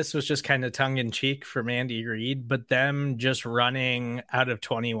think this was just kind of tongue in cheek from Andy Reid, but them just running out of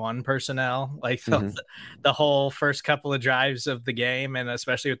 21 personnel, like the whole first couple of drives of the game, and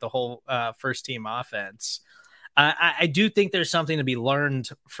especially with the whole first team offense. I do think there's something to be learned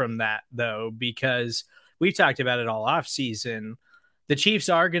from that, though, because we've talked about it all off season. The Chiefs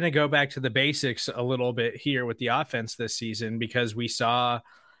are going to go back to the basics a little bit here with the offense this season, because we saw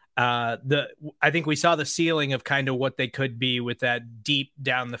I think we saw the ceiling of kind of what they could be with that deep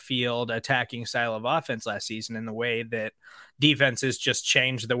down the field attacking style of offense last season, in the way that defenses just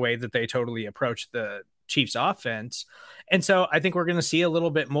changed the way that they totally approach the Chiefs offense. And so I think we're going to see a little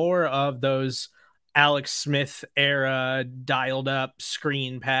bit more of those Alex Smith era dialed up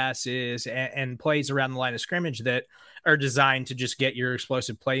screen passes and plays around the line of scrimmage that are designed to just get your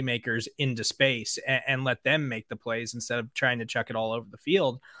explosive playmakers into space and let them make the plays instead of trying to chuck it all over the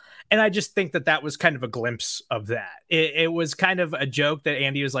field. And I just think that was kind of a glimpse of that. It was kind of a joke that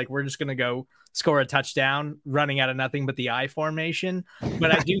Andy was like, we're just going to go score a touchdown running out of nothing but the I formation.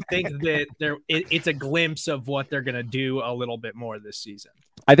 But I do think that it's a glimpse of what they're going to do a little bit more this season.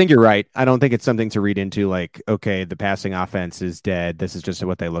 I think you're right. I don't think it's something to read into like, okay, the passing offense is dead. This is just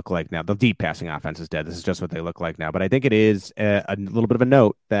what they look like now. The deep passing offense is dead. This is just what they look like now. But I think it is a little bit of a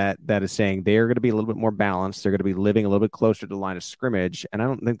note that is saying they're going to be a little bit more balanced. They're going to be living a little bit closer to the line of scrimmage. And I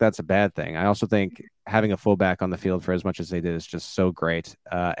don't think that's a bad thing. I also think having a fullback on the field for as much as they did is just so great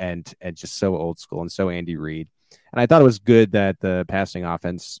and just so old school and so Andy Reid. And I thought it was good that the passing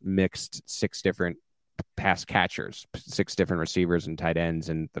offense mixed 6 different pass catchers, 6 different receivers and tight ends,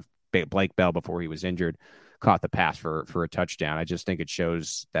 and the Blake Bell, before he was injured, caught the pass for a touchdown. I just think it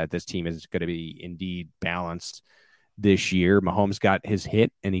shows that this team is going to be indeed balanced this year. Mahomes got his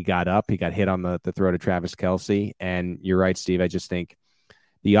hit and he got up. He got hit on the throw to Travis Kelce. And you're right, Steve. I just think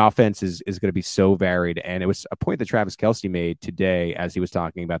the offense is going to be so varied. And it was a point that Travis Kelce made today as he was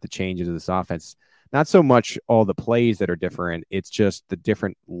talking about the changes of this offense. Not so much all the plays that are different. It's just the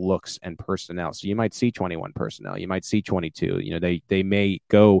different looks and personnel. So you might see 21 personnel. You might see 22. They may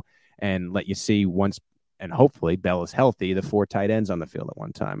go and let you see once, and hopefully Bell is healthy, the 4 tight ends on the field at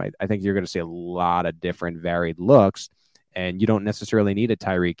one time. I think you're going to see a lot of different varied looks, and you don't necessarily need a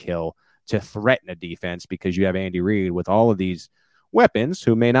Tyreek Hill to threaten a defense because you have Andy Reid with all of these weapons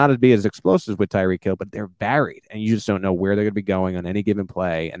who may not be as explosive with Tyreek Hill, but they're varied, and you just don't know where they're going to be going on any given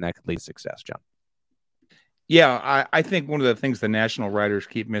play, and that could lead to success, John. Yeah, I think one of the things the national writers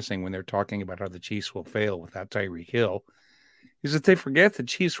keep missing when they're talking about how the Chiefs will fail without Tyreek Hill is that they forget the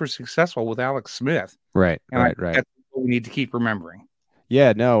Chiefs were successful with Alex Smith. Right. That's what we need to keep remembering.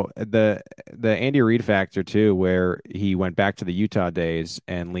 Yeah, no, the Andy Reid factor too, where he went back to the Utah days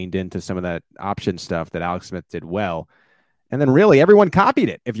and leaned into some of that option stuff that Alex Smith did well. And then really everyone copied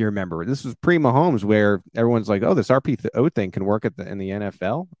it. If you remember, this was pre Mahomes, where everyone's like, "Oh, this RPO thing can work in the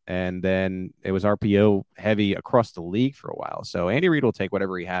NFL." And then it was RPO heavy across the league for a while. So Andy Reid will take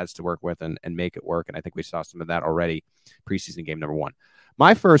whatever he has to work with and make it work. And I think we saw some of that already preseason game number 1.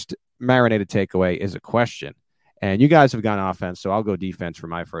 My first marinated takeaway is a question, and you guys have gone offense, so I'll go defense for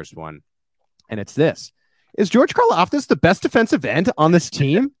my first one. And it's this: is George Karlaftis the best defensive end on this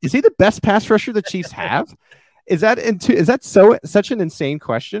team? Is he the best pass rusher the Chiefs have? Is that such an insane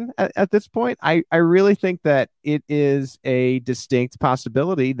question at this point? I really think that it is a distinct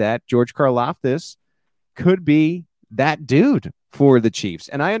possibility that George Karlaftis could be that dude for the Chiefs.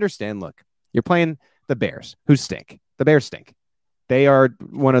 And I understand, look, you're playing the Bears, who stink. The Bears stink. They are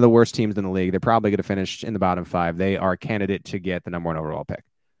one of the worst teams in the league. They're probably going to finish in the bottom 5. They are a candidate to get the number 1 overall pick.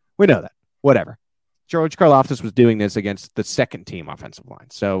 We know that. Whatever. George Karlaftis was doing this against the second team offensive line.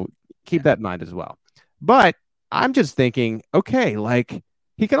 So keep that in mind as well. But I'm just thinking, okay, like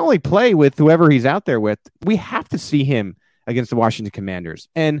he can only play with whoever he's out there with. We have to see him against the Washington Commanders.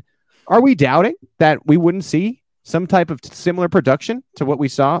 And are we doubting that we wouldn't see some type of similar production to what we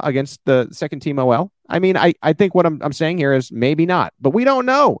saw against the second team OL? I mean, I think what I'm saying here is maybe not, but we don't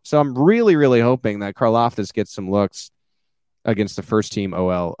know. So I'm really, really hoping that Karlaftis gets some looks against the first team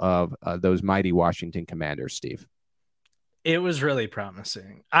OL of those mighty Washington Commanders, Steve. It was really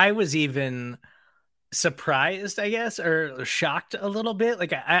promising. I was even surprised, I guess, or shocked a little bit.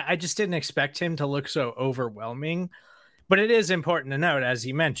 Like I just didn't expect him to look so overwhelming. But it is important to note, as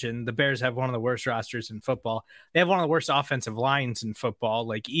you mentioned, the Bears have one of the worst rosters in football. They have one of the worst offensive lines in football,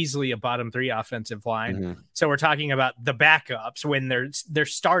 like easily a bottom 3 offensive line. Mm-hmm. So we're talking about the backups when their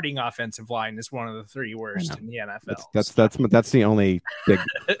starting offensive line is one of the 3 worst in the NFL. That's the only big.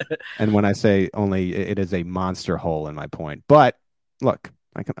 And when I say only, it is a monster hole in my point. But look,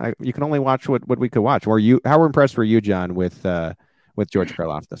 you can only watch what we could watch. How impressed were you, John, with George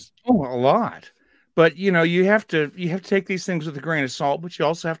Karlaftis? Oh, a lot. But you have to take these things with a grain of salt. But you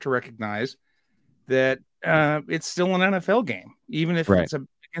also have to recognize that it's still an NFL game, even if it's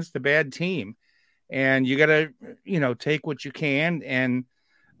against a bad team. And you got to take what you can and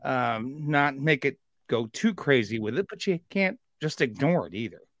not make it go too crazy with it. But you can't just ignore it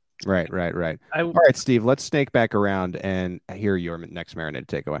either. Right. All right, Steve, let's snake back around and hear your next marinated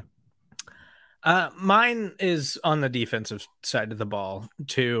takeaway. Mine is on the defensive side of the ball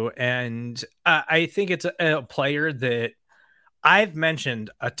too. And I think it's a player that I've mentioned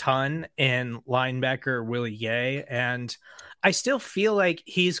a ton in linebacker Willie Gay. And I still feel like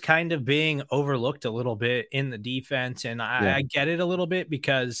he's kind of being overlooked a little bit in the defense. And I get it a little bit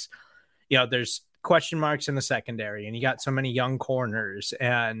because, there's question marks in the secondary and you got so many young corners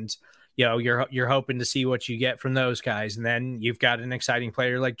and, you're hoping to see what you get from those guys. And then you've got an exciting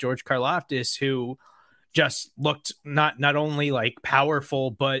player like George Karlaftis, who just looked not only like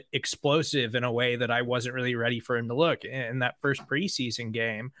powerful, but explosive in a way that I wasn't really ready for him to look in that first preseason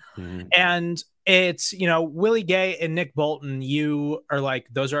game. Mm-hmm. And it's, Willie Gay and Nick Bolton, you are like,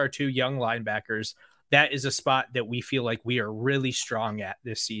 those are our 2 young linebackers. That is a spot that we feel like we are really strong at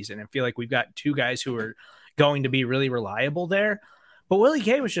this season and feel like we've got 2 guys who are going to be really reliable there. But Willie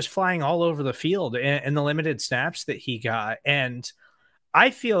Gay was just flying all over the field in the limited snaps that he got. And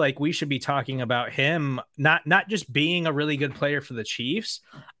I feel like we should be talking about him, not just being a really good player for the Chiefs.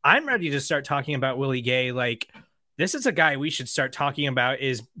 I'm ready to start talking about Willie Gay. Like, this is a guy we should start talking about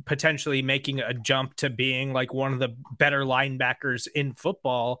is potentially making a jump to being like one of the better linebackers in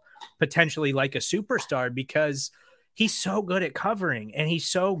football, potentially like a superstar, because he's so good at covering and he's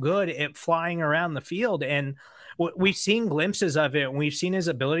so good at flying around the field. And we've seen glimpses of it and we've seen his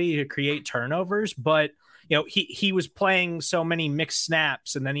ability to create turnovers, but he was playing so many mixed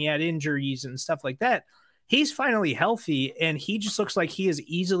snaps and then he had injuries and stuff like that. He's finally healthy and he just looks like he is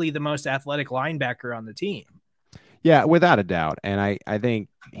easily the most athletic linebacker on the team. Yeah, without a doubt. And I think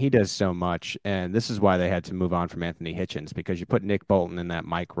he does so much. And this is why they had to move on from Anthony Hitchens, because you put Nick Bolton in that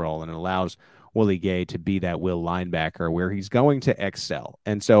Mike role and it allows Willie Gay to be that will linebacker where he's going to excel.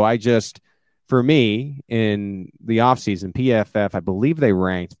 And so for me, in the offseason, PFF, I believe they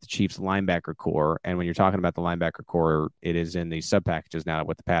ranked the Chiefs linebacker core. And when you're talking about the linebacker core, it is in the sub packages now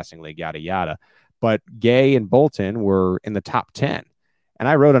with the passing league, yada, yada. But Gay and Bolton were in the top 10. And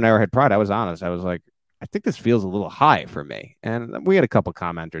I wrote on Arrowhead Pride, I was honest. I was like, I think this feels a little high for me. And we had a couple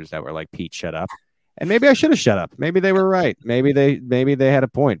commenters that were like, Pete, shut up. And maybe I should have shut up. Maybe they were right. Maybe they had a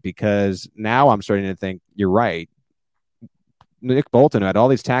point, because now I'm starting to think you're right. Nick Bolton had all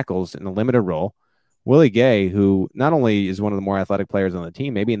these tackles in a limited role, Willie Gay, who not only is one of the more athletic players on the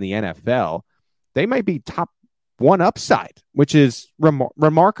team, maybe in the NFL, they might be top one upside, which is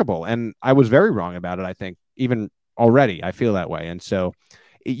remarkable. And I was very wrong about it, I think, even already. I feel that way. And so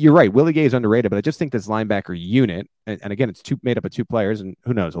you're right. Willie Gay is underrated, but I just think this linebacker unit, and again, it's made up of two players, and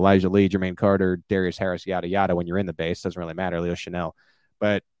who knows, Elijah Lee, Jermaine Carter, Darius Harris, yada, yada, when you're in the base, doesn't really matter, Leo Chanel.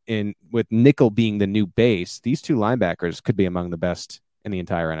 But with nickel being the new base, these two linebackers could be among the best in the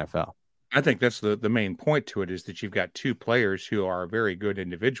entire NFL. I think that's the main point to it, is that you've got two players who are very good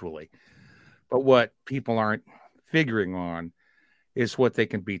individually. But what people aren't figuring on is what they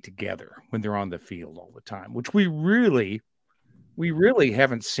can be together when they're on the field all the time, which we really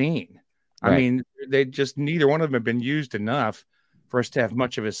haven't seen. Right. I mean, they just, neither one of them have been used enough for us to have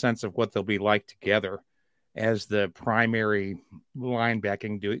much of a sense of what they'll be like together as the primary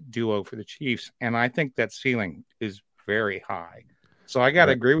linebacking duo for the Chiefs. And I think that ceiling is very high. So I got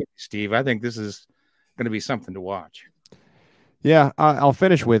to agree with you, Steve. I think this is going to be something to watch. Yeah, I'll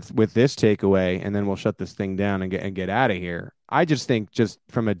finish with this takeaway, and then we'll shut this thing down and get out of here. I just think, just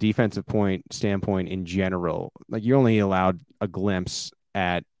from a defensive standpoint in general, like, you only allowed a glimpse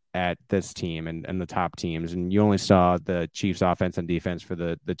at this team and the top teams, and you only saw the Chiefs' offense and defense for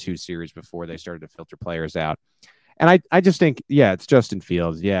the two series before they started to filter players out. And I just think, yeah, it's Justin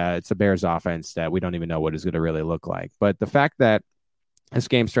Fields. Yeah, it's a Bears offense that we don't even know what it's going to really look like. But the fact that this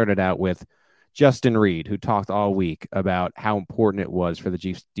game started out with Justin Reed, who talked all week about how important it was for the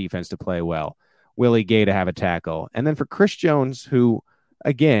Chiefs defense to play well, Willie Gay to have a tackle, and then for Chris Jones, who,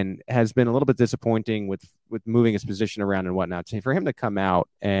 again, has been a little bit disappointing with moving his position around and whatnot, for him to come out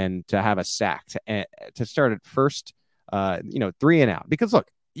and to have a sack to start at first, 3 and out. Because look,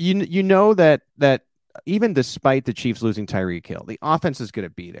 you know that even despite the Chiefs losing Tyreek Hill, the offense is going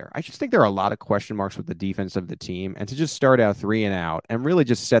to be there. I just think there are a lot of question marks with the defense of the team, and to just start out 3 and out and really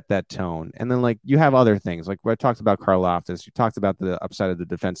just set that tone. And then, like, you have other things, like I talked about Karlaftis, we talked about the upside of the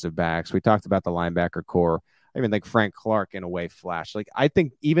defensive backs, we talked about the linebacker core. I even think Frank Clark in a way flashed. Like, I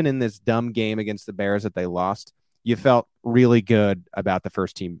think even in this dumb game against the Bears that they lost, you felt really good about the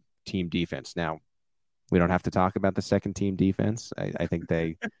first team defense. Now, we don't have to talk about the second team defense. I think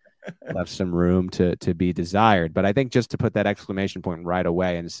they left some room to be desired. But I think just to put that exclamation point right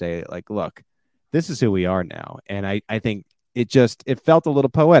away and say, like, look, this is who we are now. And I think it felt a little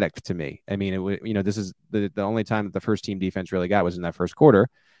poetic to me. I mean, this is the only time that the first team defense really got was in that first quarter.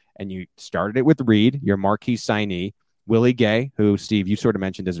 And you started it with Reed, your marquee signee, Willie Gay, who, Steve, you sort of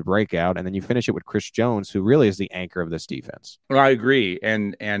mentioned as a breakout, and then you finish it with Chris Jones, who really is the anchor of this defense. Well, I agree,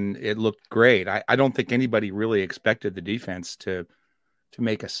 and it looked great. I don't think anybody really expected the defense to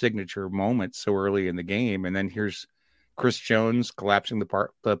make a signature moment so early in the game, and then here's Chris Jones collapsing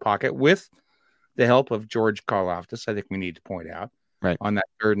the pocket with the help of George Karlaftis, I think we need to point out, right, on that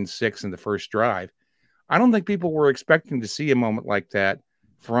 3rd and 6 in the first drive. I don't think people were expecting to see a moment like that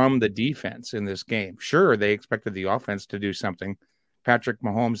from the defense in this game. Sure, they expected the offense to do something. Patrick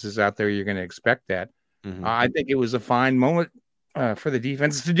Mahomes is out there. You're going to expect that. Mm-hmm. I think it was a fine moment for the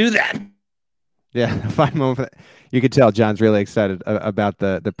defense to do that. Yeah, a fine moment. You could tell John's really excited about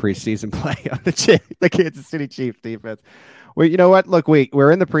the preseason play of the Kansas City Chiefs defense. Well, you know what? Look,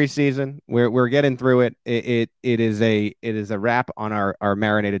 we're in the preseason. We're getting through it. It is a wrap on our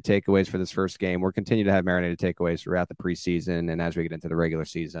marinated takeaways for this first game. We'll continue to have marinated takeaways throughout the preseason and as we get into the regular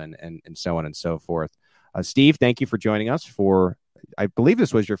season and so on and so forth. Steve, thank you for joining us for, I believe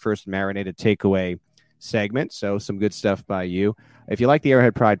this was your first marinated takeaway segment, so some good stuff by you. If you like the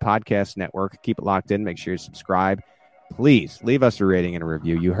Arrowhead Pride Podcast Network, keep it locked in. Make sure you subscribe. Please leave us a rating and a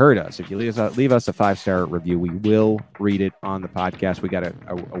review. You heard us. If you leave us a 5-star review, we will read it on the podcast. We got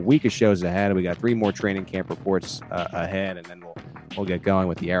a week of shows ahead. We got 3 more training camp reports ahead, and then we'll get going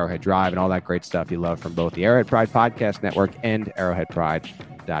with the Arrowhead Drive and all that great stuff you love from both the Arrowhead Pride Podcast Network and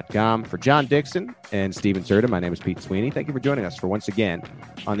arrowheadpride.com. For John Dixon and Steven Serta, my name is Pete Sweeney. Thank you for joining us for once again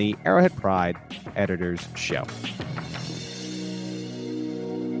on the Arrowhead Pride Editors Show.